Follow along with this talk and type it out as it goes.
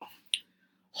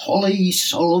Hollie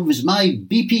solves my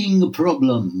beeping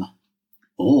problem.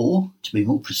 Or, to be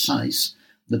more precise,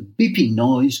 the beeping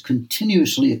noise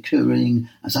continuously occurring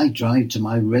as I drive to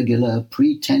my regular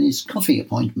pre-tennis coffee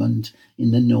appointment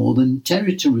in the Northern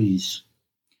Territories.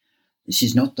 This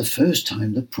is not the first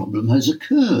time the problem has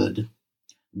occurred.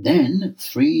 Then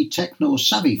 3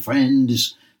 techno-savvy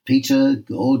friends, Peter,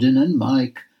 Gordon and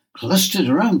Mike, clustered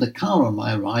around the car on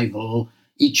my arrival,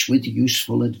 each with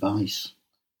useful advice.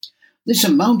 This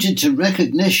amounted to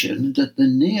recognition that the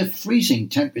near-freezing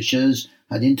temperatures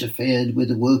had interfered with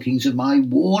the workings of my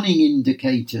warning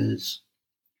indicators.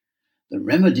 The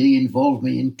remedy involved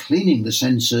me in cleaning the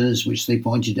sensors, which they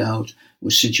pointed out were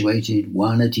situated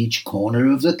one at each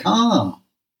corner of the car.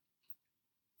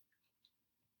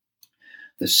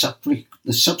 The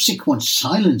subsequent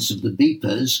silence of the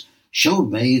beepers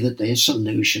showed me that their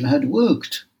solution had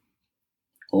worked.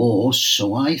 Or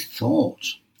so I thought,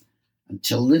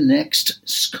 until the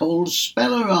next cold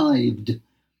spell arrived.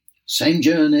 Same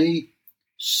journey,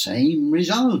 same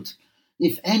result,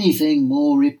 if anything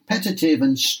more repetitive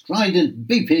and strident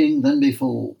beeping than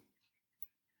before.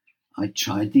 I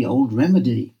tried the old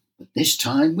remedy, but this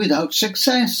time without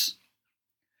success.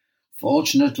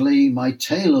 Fortunately, my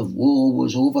tale of woe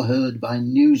was overheard by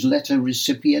newsletter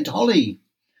recipient Hollie,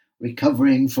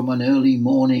 recovering from an early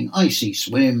morning icy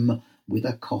swim with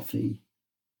a coffee.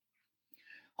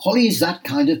 Hollie is that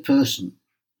kind of person.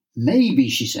 Maybe,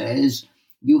 she says,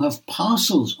 you have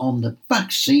parcels on the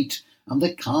back seat and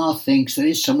the car thinks there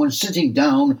is someone sitting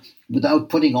down without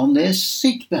putting on their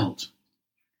seatbelt.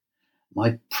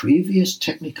 My previous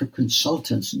technical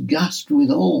consultants gasped with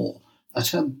awe at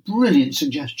her brilliant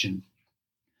suggestion.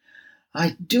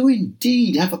 I do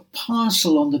indeed have a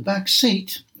parcel on the back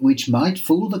seat, which might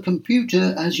fool the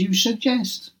computer as you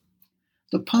suggest.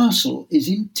 The parcel is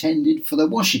intended for the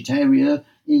washit area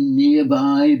in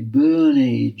nearby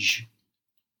Burnage.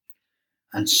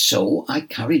 And so I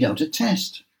carried out a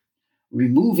test,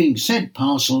 removing said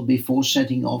parcel before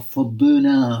setting off for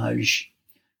Burnage,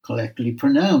 correctly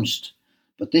pronounced.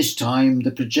 But this time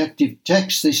the prescriptive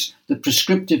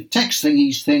text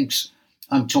thingies thinks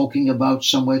I'm talking about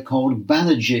somewhere called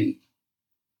Banerjee.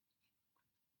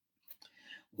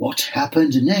 What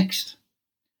happened next?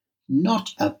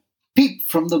 Not a peep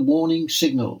from the warning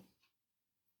signal.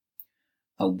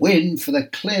 A win for the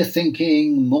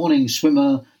clear-thinking morning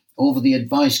swimmer over the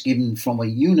advice given from a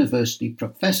university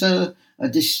professor, a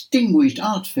distinguished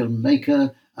art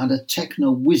filmmaker, and a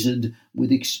techno-wizard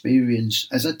with experience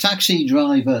as a taxi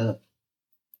driver.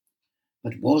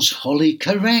 But was Hollie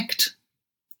correct?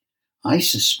 I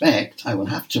suspect I will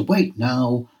have to wait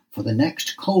now for the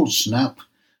next cold snap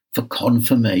for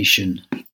confirmation.